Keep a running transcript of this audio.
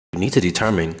You need to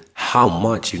determine how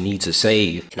much you need to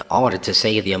save. in order to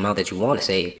save the amount that you want to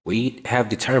save. We have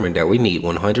determined that we need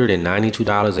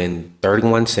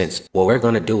 $192.31. What we're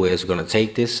going to do is we're going to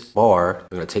take this bar,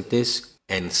 we're going to take this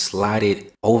and slide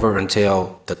it over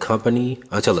until the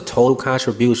total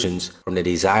contributions from the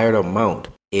desired amount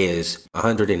is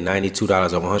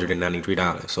 $192 or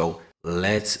 $193. So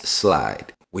let's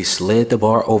slide. We slid the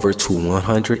bar over to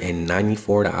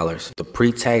 $194. The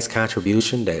pre-tax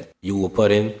contribution that you will put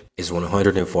in is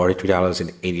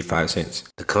 $143.85.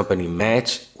 The company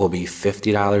match will be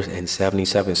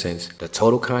 $50.77. The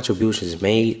total contributions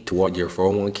made toward your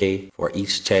 401k for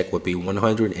each check would be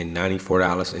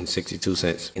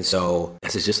 $194.62. And so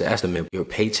this is just an estimate. Your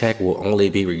paycheck will only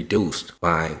be reduced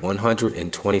by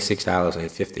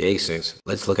 $126.58.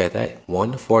 Let's look at that.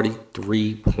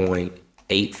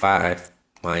 143.85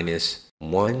 minus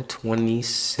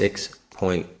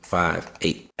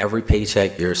 126.58. Every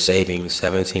paycheck you're saving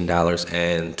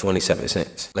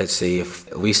 $17.27. Let's see,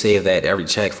 if we save that every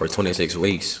check for 26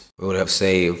 weeks, we would have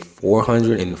saved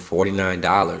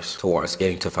 $449 towards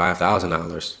getting to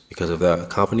 $5,000 because of the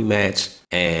company match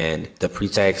and the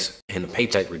pre-tax and the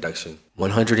paycheck reduction.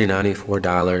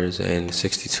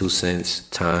 $194.62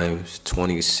 times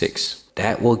 26.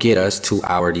 That will get us to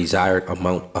our desired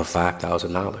amount of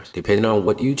 $5,000. Depending on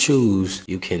what you choose,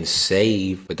 you can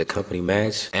save with the company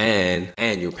match and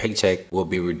your paycheck will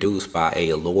be reduced by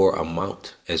a lower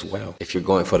amount as well. If you're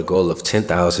going for the goal of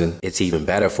 $10,000, it's even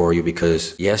better for you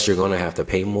because yes, you're going to have to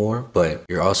pay more, but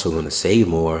you're also going to save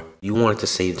more. You wanted to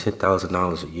save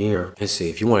 $10,000 a year. Let's see,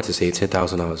 if you wanted to save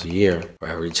 $10,000 a year for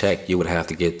every check, you would have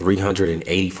to get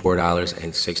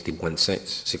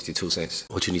 $384.62.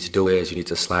 What you need to do is you need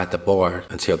to slide the bar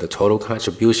until the total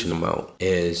contribution amount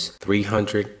is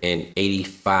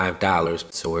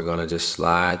 $385. So we're going to just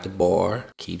slide the bar,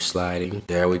 keep sliding.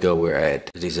 There we go. We're at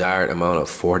the desired amount of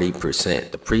 40%.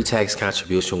 The pre-tax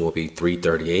contribution will be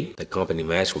 $338. The company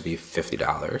match will be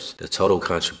 $50. The total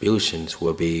contributions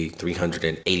will be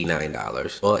 $389.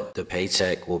 But the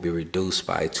paycheck will be reduced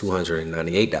by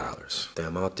 $298. The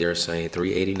amount they're saying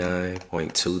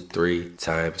 $389.23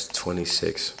 times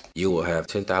 26. You will have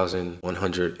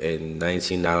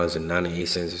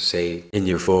 $10,119.98 saved in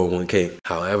your 401k.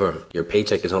 However, your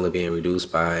paycheck is only being reduced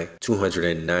by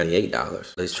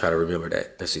 $298. Let's try to remember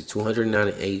that. Let's see,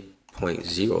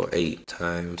 $298.08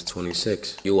 times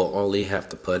 26. You will only have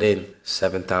to put in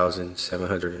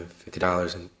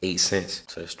 $7,750.08.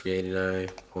 So that's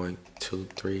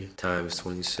 $389.23 times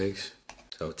 26.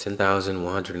 So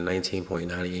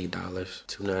 $10,119.98.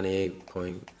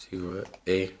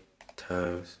 $298.08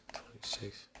 times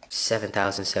 26.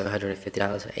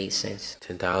 $7,750.08.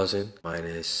 10,000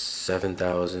 minus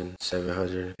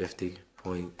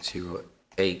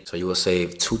 7,750.08. So you will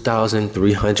save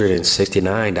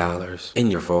 $2,369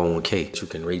 in your 401k. You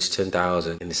can reach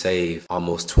 $10,000 and save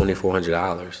almost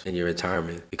 $2,400 in your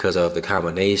retirement because of the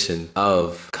combination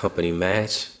of company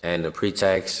match and the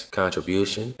pre-tax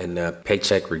contribution and the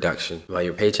paycheck reduction. By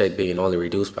your paycheck being only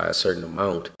reduced by a certain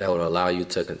amount, that would allow you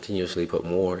to continuously put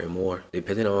more and more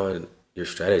depending on your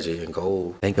strategy and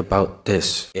goal. Think about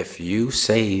this. If you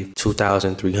save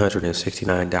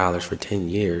 $2,369 for 10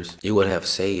 years, you would have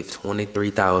saved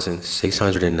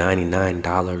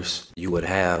 $23,699. You would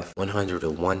have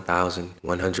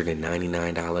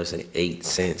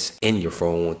 $101,199.08 in your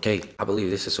 401k. I believe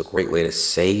this is a great way to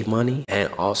save money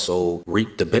and also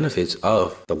reap the benefits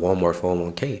of the Walmart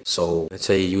 401k. So let's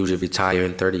say you usually retire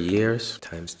in 30 years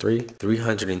times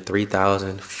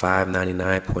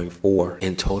 303,599.4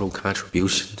 in total contributions.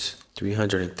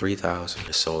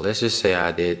 303,000. So let's just say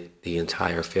I did the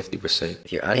entire 50%.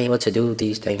 If you're unable to do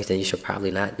these things, then you should probably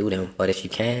not do them. But if you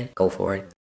can, go for it.